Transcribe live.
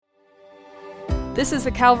This is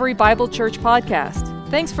the Calvary Bible Church podcast.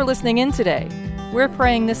 Thanks for listening in today. We're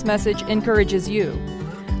praying this message encourages you.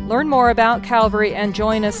 Learn more about Calvary and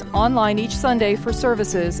join us online each Sunday for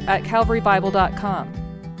services at calvarybible.com.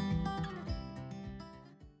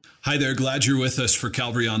 Hi there, glad you're with us for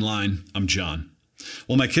Calvary Online. I'm John.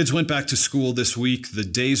 Well, my kids went back to school this week. The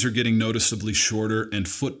days are getting noticeably shorter and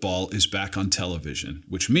football is back on television,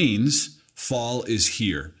 which means fall is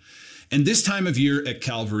here. And this time of year at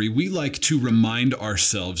Calvary, we like to remind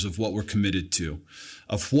ourselves of what we're committed to,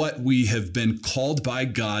 of what we have been called by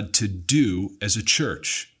God to do as a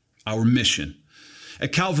church, our mission.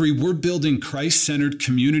 At Calvary, we're building Christ-centered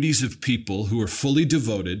communities of people who are fully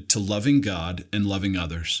devoted to loving God and loving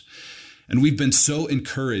others. And we've been so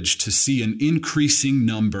encouraged to see an increasing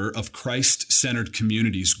number of Christ-centered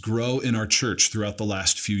communities grow in our church throughout the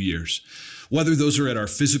last few years. Whether those are at our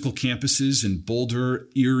physical campuses in Boulder,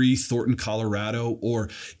 Erie, Thornton, Colorado, or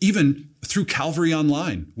even through Calvary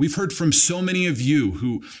Online. We've heard from so many of you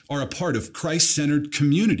who are a part of Christ-centered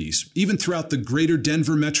communities, even throughout the greater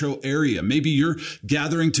Denver metro area. Maybe you're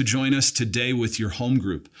gathering to join us today with your home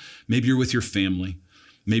group. Maybe you're with your family.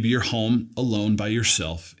 Maybe you're home alone by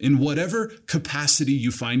yourself. In whatever capacity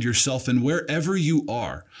you find yourself in, wherever you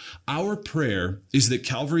are, our prayer is that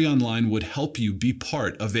Calvary Online would help you be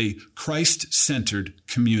part of a Christ-centered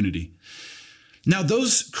community. Now,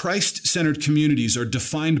 those Christ-centered communities are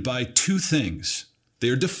defined by two things. They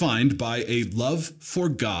are defined by a love for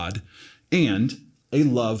God and a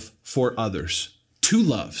love for others. Two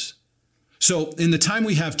loves. So in the time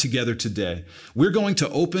we have together today, we're going to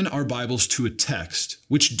open our Bibles to a text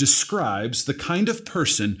which describes the kind of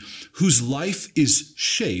person whose life is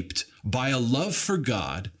shaped by a love for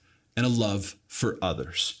God and a love for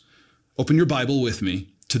others. Open your Bible with me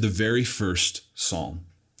to the very first Psalm.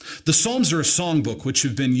 The Psalms are a songbook which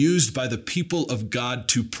have been used by the people of God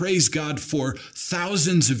to praise God for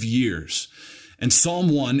thousands of years. And Psalm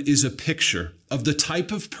 1 is a picture of the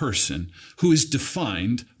type of person who is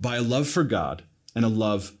defined by a love for God and a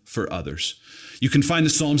love for others. You can find the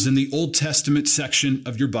Psalms in the Old Testament section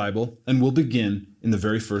of your Bible, and we'll begin in the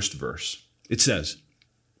very first verse. It says,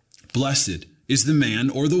 "Blessed is the man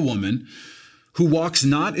or the woman who walks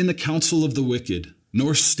not in the counsel of the wicked,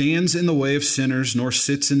 nor stands in the way of sinners, nor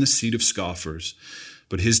sits in the seat of scoffers,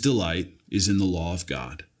 but his delight is in the law of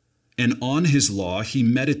God. And on his law he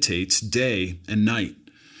meditates day and night.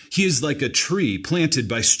 He is like a tree planted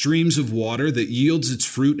by streams of water that yields its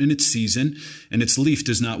fruit in its season, and its leaf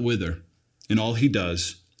does not wither. In all he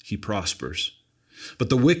does, he prospers. But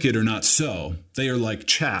the wicked are not so. They are like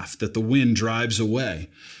chaff that the wind drives away.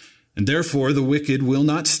 And therefore the wicked will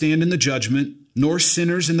not stand in the judgment, nor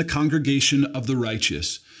sinners in the congregation of the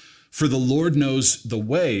righteous. For the Lord knows the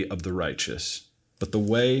way of the righteous, but the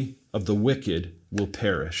way of the wicked will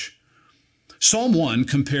perish." Psalm 1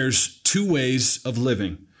 compares two ways of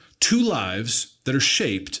living, two lives that are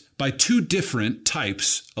shaped by two different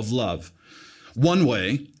types of love. One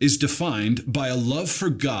way is defined by a love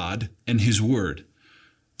for God and his word.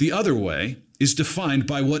 The other way is defined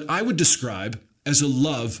by what I would describe as a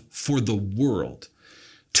love for the world.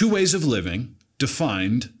 Two ways of living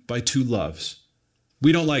defined by two loves.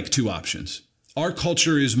 We don't like two options. Our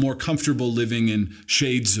culture is more comfortable living in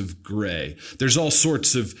shades of gray. There's all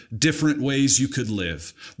sorts of different ways you could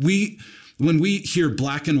live. When we hear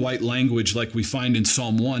black and white language like we find in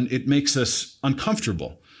Psalm 1, it makes us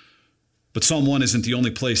uncomfortable. But Psalm 1 isn't the only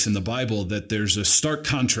place in the Bible that there's a stark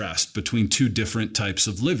contrast between two different types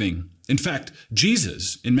of living. In fact,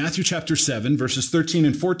 Jesus, in Matthew chapter 7, verses 13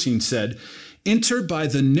 and 14 said, "Enter by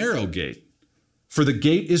the narrow gate. For the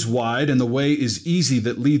gate is wide and the way is easy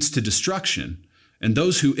that leads to destruction, and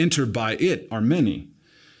those who enter by it are many.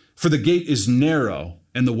 For the gate is narrow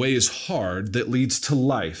and the way is hard that leads to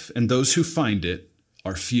life, and those who find it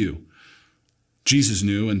are few." Jesus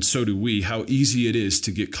knew, and so do we, how easy it is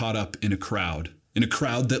to get caught up in a crowd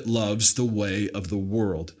that loves the way of the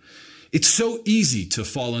world. It's so easy to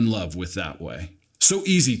fall in love with that way, so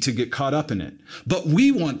easy to get caught up in it. But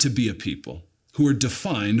we want to be a people who are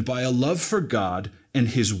defined by a love for God and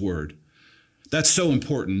his word. That's so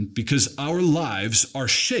important because our lives are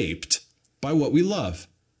shaped by what we love.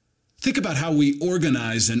 Think about how we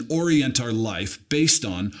organize and orient our life based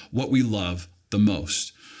on what we love the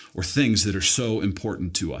most, or things that are so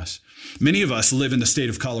important to us. Many of us live in the state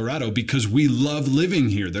of Colorado because we love living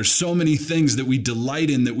here. There's so many things that we delight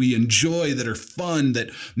in, that we enjoy, that are fun, that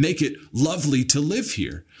make it lovely to live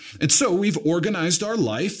here. And so we've organized our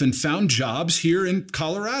life and found jobs here in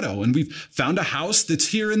Colorado, and we've found a house that's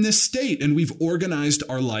here in this state, and we've organized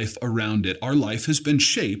our life around it. Our life has been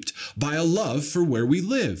shaped by a love for where we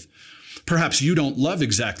live. Perhaps you don't love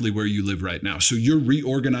exactly where you live right now, so you're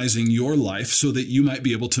reorganizing your life so that you might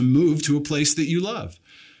be able to move to a place that you love.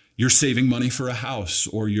 You're saving money for a house,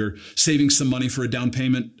 or you're saving some money for a down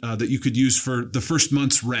payment that you could use for the first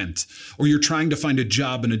month's rent, or you're trying to find a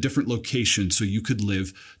job in a different location so you could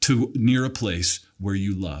live near a place where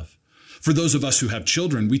you love. For those of us who have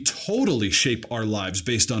children, we totally shape our lives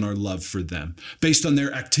based on our love for them, based on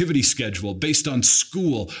their activity schedule, based on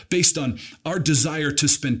school, based on our desire to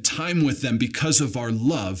spend time with them because of our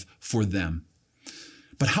love for them.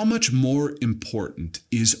 But how much more important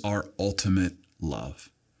is our ultimate love?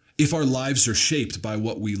 If our lives are shaped by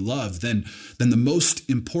what we love, then the most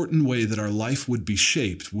important way that our life would be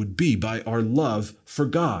shaped would be by our love for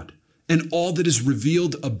God and all that is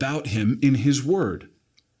revealed about him in his word.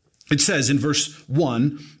 It says in verse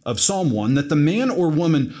 1 of Psalm 1 that the man or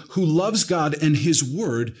woman who loves God and his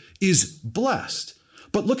word is blessed.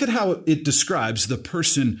 But look at how it describes the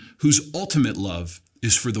person whose ultimate love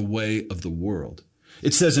is for the way of the world.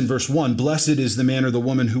 It says in verse 1, "Blessed is the man or the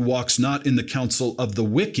woman who walks not in the counsel of the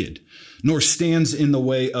wicked, nor stands in the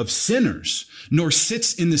way of sinners, nor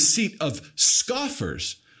sits in the seat of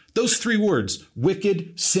scoffers." Those three words,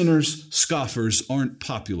 wicked, sinners, scoffers, aren't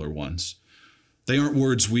popular ones. They aren't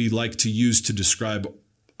words we like to use to describe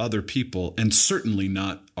other people, and certainly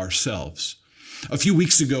not ourselves. A few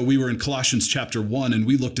weeks ago, we were in Colossians chapter 1, and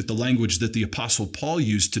we looked at the language that the Apostle Paul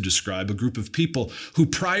used to describe a group of people who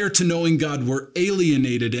prior to knowing God were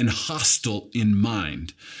alienated and hostile in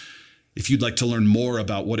mind. If you'd like to learn more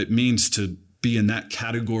about what it means to be in that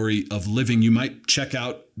category of living, you might check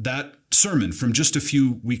out that sermon from just a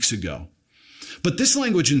few weeks ago. But this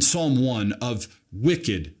language in Psalm 1 of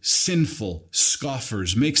wicked, sinful,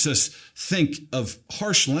 scoffers makes us think of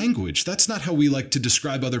harsh language. That's not how we like to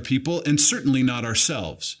describe other people, and certainly not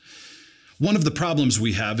ourselves. One of the problems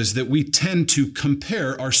we have is that we tend to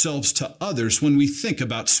compare ourselves to others when we think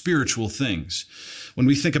about spiritual things. When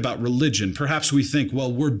we think about religion, perhaps we think,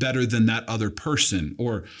 well, we're better than that other person,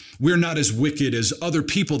 or we're not as wicked as other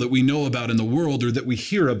people that we know about in the world or that we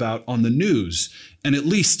hear about on the news, and at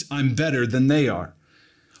least I'm better than they are.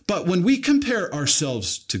 But when we compare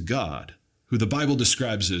ourselves to God, who the Bible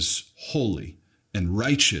describes as holy and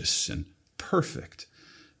righteous and perfect,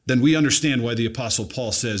 then we understand why the Apostle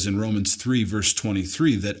Paul says in Romans 3, verse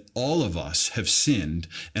 23, that all of us have sinned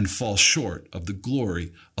and fall short of the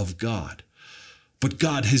glory of God. But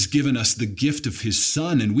God has given us the gift of his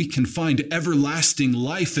Son, and we can find everlasting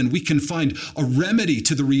life, and we can find a remedy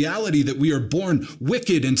to the reality that we are born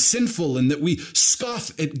wicked and sinful, and that we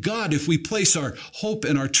scoff at God if we place our hope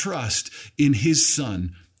and our trust in his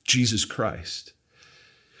Son, Jesus Christ.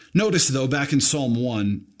 Notice, though, back in Psalm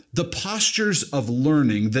 1, the postures of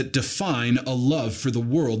learning that define a love for the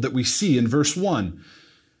world that we see in verse 1.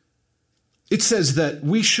 It says that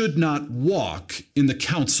we should not walk in the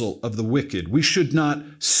counsel of the wicked. We should not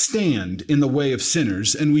stand in the way of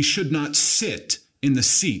sinners, and we should not sit in the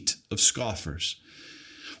seat of scoffers.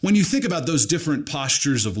 When you think about those different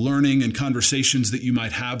postures of learning and conversations that you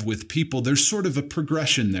might have with people, there's sort of a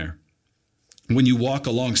progression there. When you walk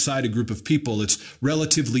alongside a group of people, it's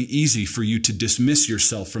relatively easy for you to dismiss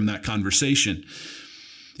yourself from that conversation.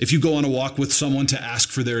 If you go on a walk with someone to ask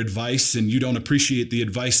for their advice and you don't appreciate the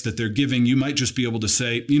advice that they're giving, you might just be able to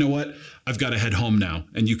say, you know what, I've got to head home now.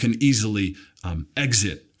 And you can easily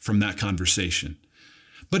exit from that conversation.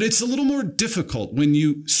 But it's a little more difficult when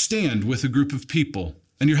you stand with a group of people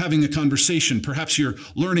and you're having a conversation. Perhaps you're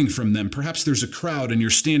learning from them. Perhaps there's a crowd and you're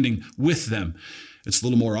standing with them. It's a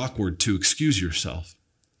little more awkward to excuse yourself.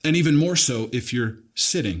 And even more so if you're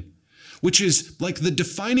sitting, which is like the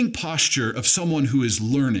defining posture of someone who is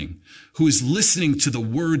learning, who is listening to the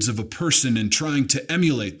words of a person and trying to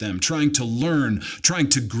emulate them, trying to learn, trying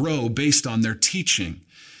to grow based on their teaching.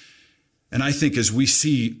 And I think as we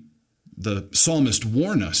see the psalmist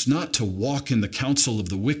warn us not to walk in the counsel of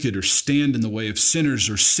the wicked or stand in the way of sinners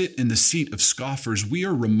or sit in the seat of scoffers, we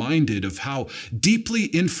are reminded of how deeply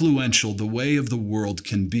influential the way of the world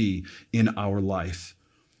can be in our life,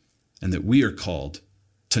 and that we are called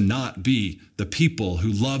to not be the people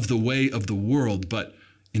who love the way of the world, but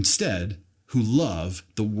instead who love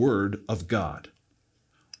the word of God.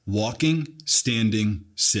 Walking, standing,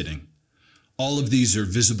 sitting. All of these are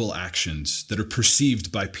visible actions that are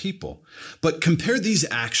perceived by people. But compare these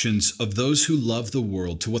actions of those who love the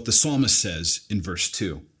world to what the psalmist says in verse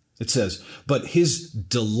 2. It says, "But his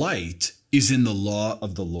delight is in the law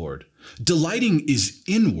of the Lord." Delighting is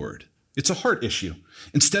inward. It's a heart issue.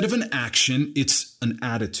 Instead of an action, it's an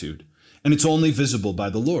attitude. And it's only visible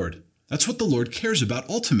by the Lord. That's what the Lord cares about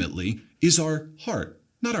ultimately, is our heart,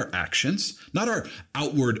 not our actions, not our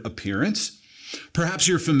outward appearance. Perhaps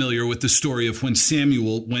you're familiar with the story of when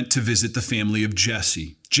Samuel went to visit the family of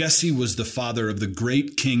Jesse. Jesse was the father of the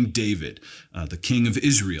great King David, the king of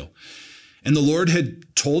Israel. And the Lord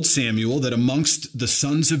had told Samuel that amongst the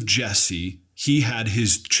sons of Jesse, he had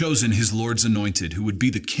chosen his Lord's anointed, who would be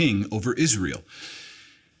the king over Israel.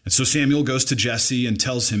 And so Samuel goes to Jesse and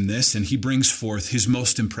tells him this, and he brings forth his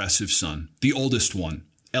most impressive son, the oldest one,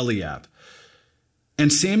 Eliab.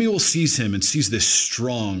 And Samuel sees him and sees this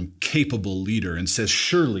strong, capable leader and says,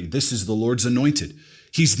 surely this is the Lord's anointed.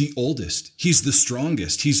 He's the oldest. He's the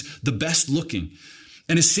strongest. He's the best looking.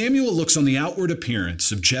 And as Samuel looks on the outward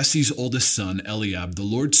appearance of Jesse's oldest son, Eliab, the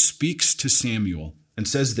Lord speaks to Samuel and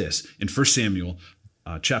says this in 1 Samuel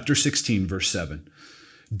chapter 16, verse 7.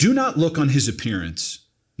 Do not look on his appearance,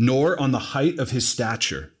 nor on the height of his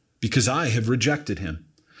stature, because I have rejected him.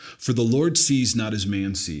 For the Lord sees not as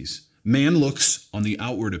man sees. Man looks on the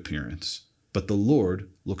outward appearance, but the Lord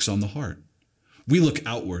looks on the heart. We look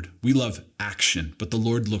outward. We love action, but the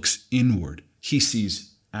Lord looks inward. He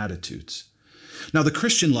sees attitudes. Now, the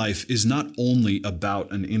Christian life is not only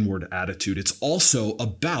about an inward attitude, it's also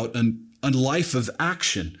about a life of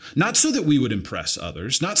action, not so that we would impress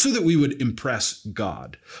others, not so that we would impress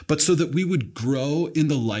God, but so that we would grow in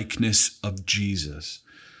the likeness of Jesus.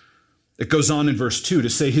 It goes on in verse 2 to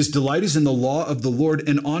say, his delight is in the law of the Lord,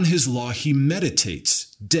 and on his law he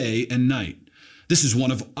meditates day and night. This is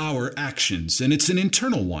one of our actions, and it's an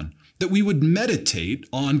internal one, that we would meditate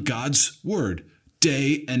on God's word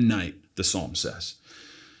day and night, the psalm says.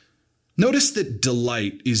 Notice that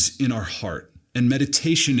delight is in our heart, and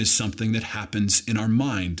meditation is something that happens in our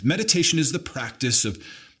mind. Meditation is the practice of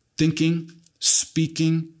thinking,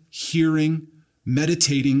 speaking, hearing,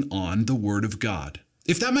 meditating on the word of God.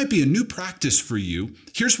 If that might be a new practice for you,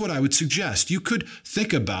 here's what I would suggest. You could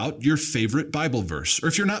think about your favorite Bible verse. Or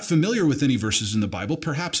if you're not familiar with any verses in the Bible,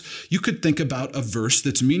 perhaps you could think about a verse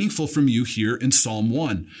that's meaningful from you here in Psalm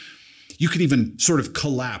 1. You could even sort of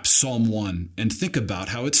collapse Psalm 1 and think about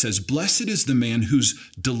how it says, blessed is the man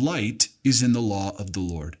whose delight is in the law of the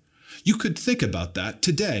Lord. You could think about that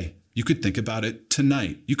today. You could think about it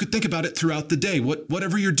tonight. You could think about it throughout the day.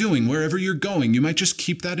 Whatever you're doing, wherever you're going, you might just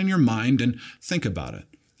keep that in your mind and think about it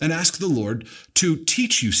and ask the Lord to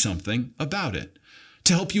teach you something about it,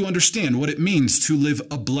 to help you understand what it means to live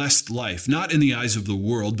a blessed life, not in the eyes of the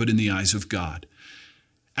world, but in the eyes of God.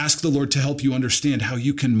 Ask the Lord to help you understand how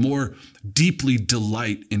you can more deeply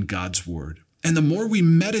delight in God's word. And the more we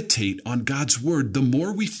meditate on God's word, the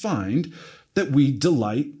more we find that we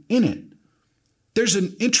delight in it. There's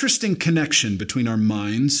an interesting connection between our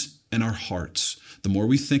minds and our hearts. The more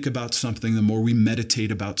we think about something, the more we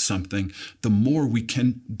meditate about something, the more we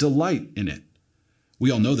can delight in it.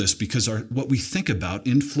 We all know this because what we think about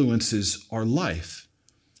influences our life.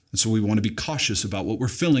 And so we want to be cautious about what we're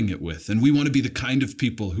filling it with. And we want to be the kind of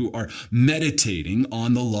people who are meditating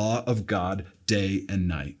on the law of God day and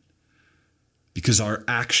night. Because our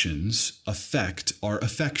actions affect our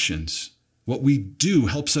affections. What we do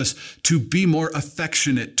helps us to be more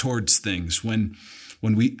affectionate towards things. When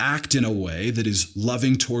we act in a way that is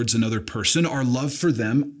loving towards another person, our love for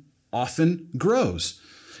them often grows.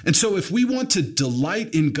 And so if we want to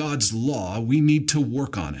delight in God's law, we need to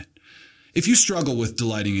work on it. If you struggle with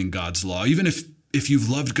delighting in God's law, even if you've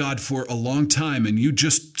loved God for a long time and you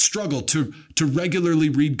just struggle to regularly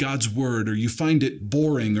read God's word, or you find it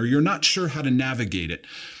boring, or you're not sure how to navigate it,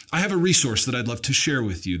 I have a resource that I'd love to share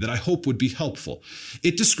with you that I hope would be helpful.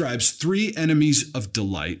 It describes 3 enemies of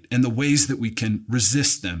delight and the ways that we can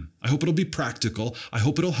resist them. I hope it'll be practical. I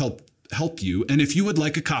hope it'll help you. And if you would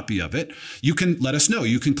like a copy of it, you can let us know.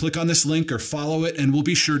 You can click on this link or follow it, and we'll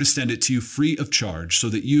be sure to send it to you free of charge so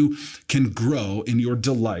that you can grow in your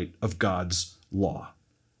delight of God's law.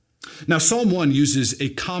 Now, Psalm 1 uses a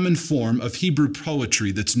common form of Hebrew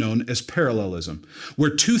poetry that's known as parallelism,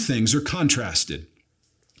 where 2 things are contrasted.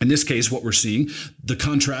 In this case, what we're seeing, the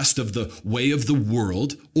contrast of the way of the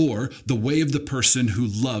world or the way of the person who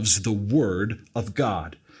loves the word of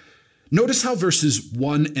God. Notice how verses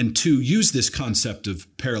 1 and 2 use this concept of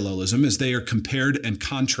parallelism as they are compared and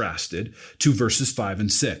contrasted to verses 5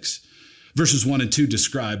 and 6. Verses 1 and 2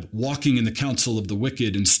 describe walking in the counsel of the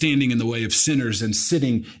wicked and standing in the way of sinners and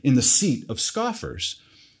sitting in the seat of scoffers.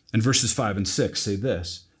 And verses 5 and 6 say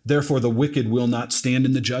this, therefore the wicked will not stand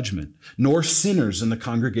in the judgment, nor sinners in the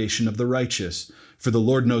congregation of the righteous. For the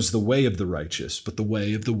Lord knows the way of the righteous, but the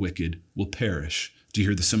way of the wicked will perish. Do you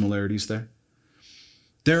hear the similarities there?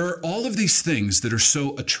 There are all of these things that are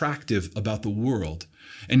so attractive about the world,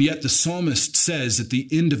 and yet the psalmist says at the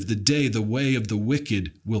end of the day, the way of the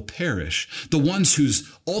wicked will perish. The ones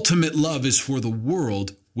whose ultimate love is for the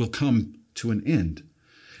world will come to an end.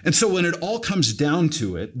 And so when it all comes down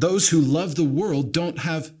to it, those who love the world don't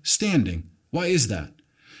have standing. Why is that?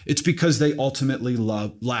 It's because they ultimately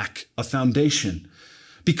lack a foundation.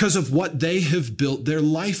 Because of what they have built their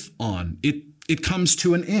life on, it comes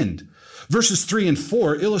to an end. Verses 3 and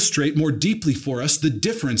 4 illustrate more deeply for us the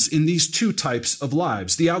difference in these two types of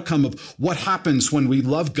lives, the outcome of what happens when we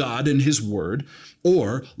love God and his word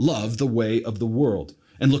or love the way of the world.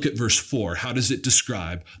 And look at verse 4. How does it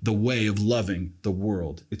describe the way of loving the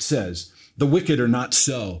world? It says, the wicked are not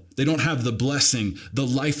so. They don't have the blessing, the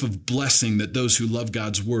life of blessing that those who love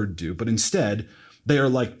God's word do, but instead they are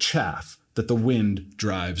like chaff that the wind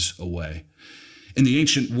drives away. In the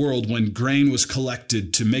ancient world, when grain was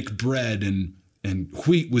collected to make bread and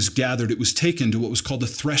wheat was gathered, it was taken to what was called the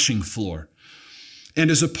threshing floor.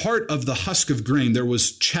 And as a part of the husk of grain, there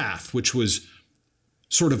was chaff, which was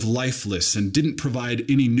sort of lifeless and didn't provide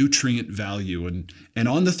any nutrient value. And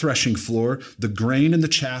on the threshing floor, the grain and the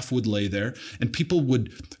chaff would lay there, and people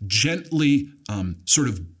would gently sort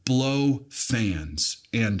of blow fans,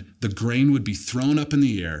 and the grain would be thrown up in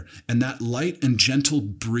the air, and that light and gentle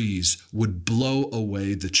breeze would blow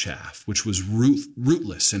away the chaff, which was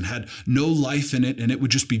rootless and had no life in it, and it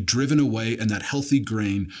would just be driven away, and that healthy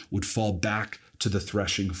grain would fall back to the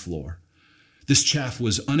threshing floor. This chaff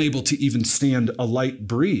was unable to even stand a light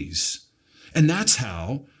breeze. And that's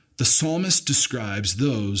how the psalmist describes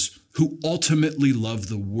those who ultimately love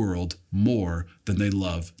the world more than they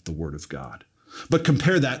love the word of God. But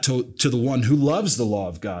compare that to the one who loves the law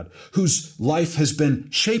of God, whose life has been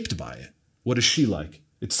shaped by it. What is she like?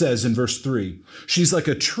 It says in verse 3, she's like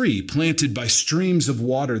a tree planted by streams of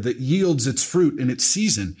water that yields its fruit in its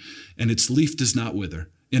season, and its leaf does not wither.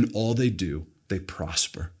 In all they do, they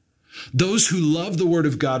prosper. Those who love the word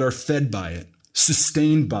of God are fed by it,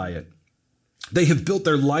 sustained by it. They have built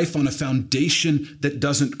their life on a foundation that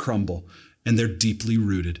doesn't crumble, and they're deeply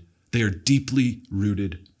rooted. They are deeply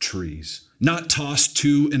rooted trees, not tossed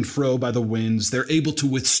to and fro by the winds. They're able to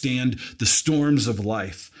withstand the storms of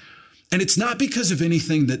life. And it's not because of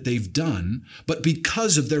anything that they've done, but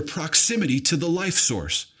because of their proximity to the life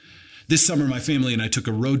source. This summer, my family and I took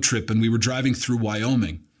a road trip, and we were driving through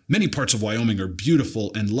Wyoming. Many parts of Wyoming are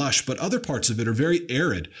beautiful and lush, but other parts of it are very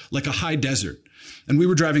arid, like a high desert. And we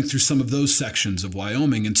were driving through some of those sections of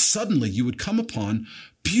Wyoming, and suddenly you would come upon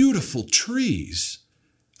beautiful trees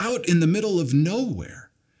out in the middle of nowhere.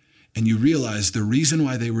 And you realize the reason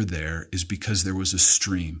why they were there is because there was a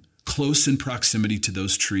stream close in proximity to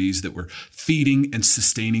those trees that were feeding and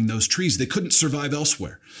sustaining those trees. They couldn't survive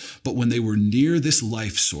elsewhere. But when they were near this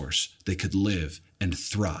life source, they could live and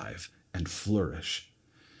thrive and flourish.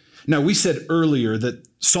 Now, we said earlier that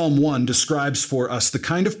Psalm 1 describes for us the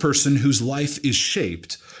kind of person whose life is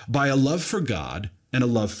shaped by a love for God and a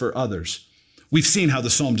love for others. We've seen how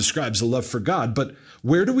the psalm describes a love for God, but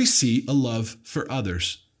where do we see a love for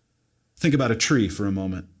others? Think about a tree for a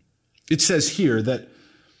moment. It says here that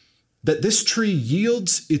this tree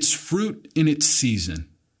yields its fruit in its season.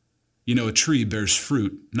 You know, a tree bears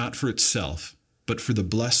fruit not for itself, but for the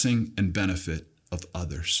blessing and benefit of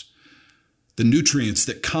others. The nutrients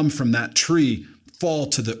that come from that tree fall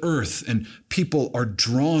to the earth, and people are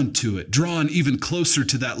drawn to it, drawn even closer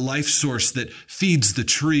to that life source that feeds the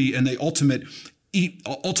tree, and they ultimately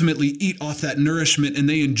eat off that nourishment, and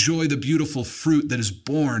they enjoy the beautiful fruit that is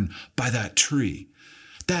borne by that tree.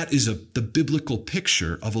 That is the biblical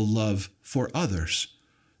picture of a love for others.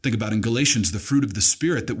 Think about in Galatians, the fruit of the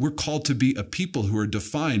Spirit, that we're called to be a people who are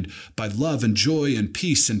defined by love and joy and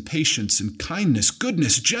peace and patience and kindness,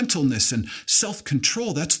 goodness, gentleness, and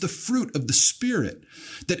self-control. That's the fruit of the Spirit.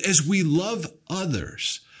 That as we love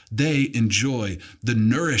others, they enjoy the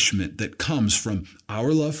nourishment that comes from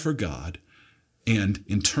our love for God and,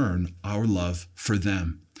 in turn, our love for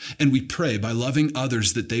them. And we pray by loving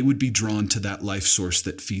others that they would be drawn to that life source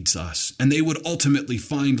that feeds us. And they would ultimately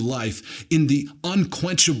find life in the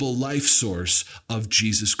unquenchable life source of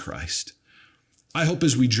Jesus Christ. I hope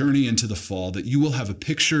as we journey into the fall that you will have a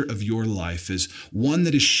picture of your life as one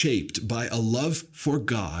that is shaped by a love for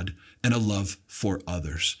God and a love for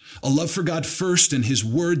others. A love for God first and his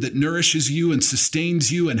word that nourishes you and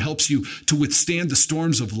sustains you and helps you to withstand the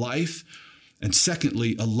storms of life. And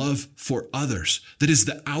secondly, a love for others that is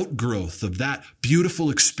the outgrowth of that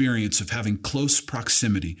beautiful experience of having close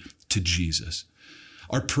proximity to Jesus.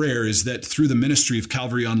 Our prayer is that through the ministry of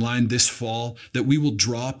Calvary Online this fall, that we will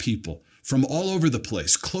draw people from all over the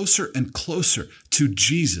place closer and closer to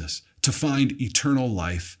Jesus to find eternal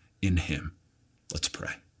life in him. Let's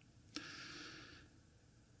pray.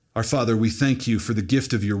 Our Father, we thank you for the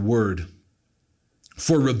gift of your word,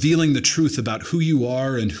 for revealing the truth about who you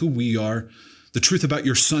are and who we are, the truth about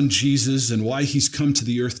your son Jesus and why he's come to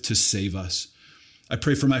the earth to save us. I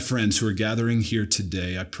pray for my friends who are gathering here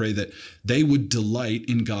today. I pray that they would delight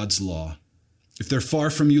in God's law. If they're far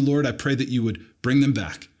from you, Lord, I pray that you would bring them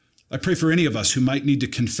back. I pray for any of us who might need to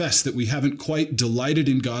confess that we haven't quite delighted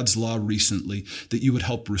in God's law recently, that you would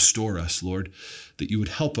help restore us, Lord, that you would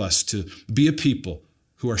help us to be a people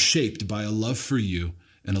who are shaped by a love for you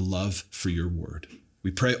and a love for your word.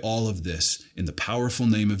 We pray all of this in the powerful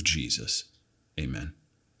name of Jesus. Amen.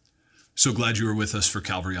 So glad you were with us for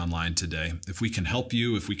Calvary Online today. If we can help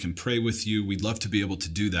you, if we can pray with you, we'd love to be able to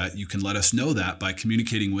do that. You can let us know that by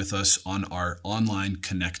communicating with us on our online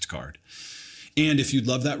Connect card. And if you'd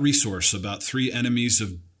love that resource about 3 enemies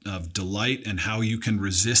of delight and how you can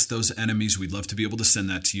resist those enemies, we'd love to be able to send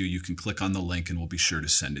that to you. You can click on the link and we'll be sure to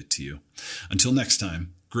send it to you. Until next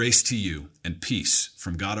time, grace to you and peace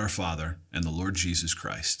from God our Father and the Lord Jesus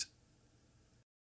Christ.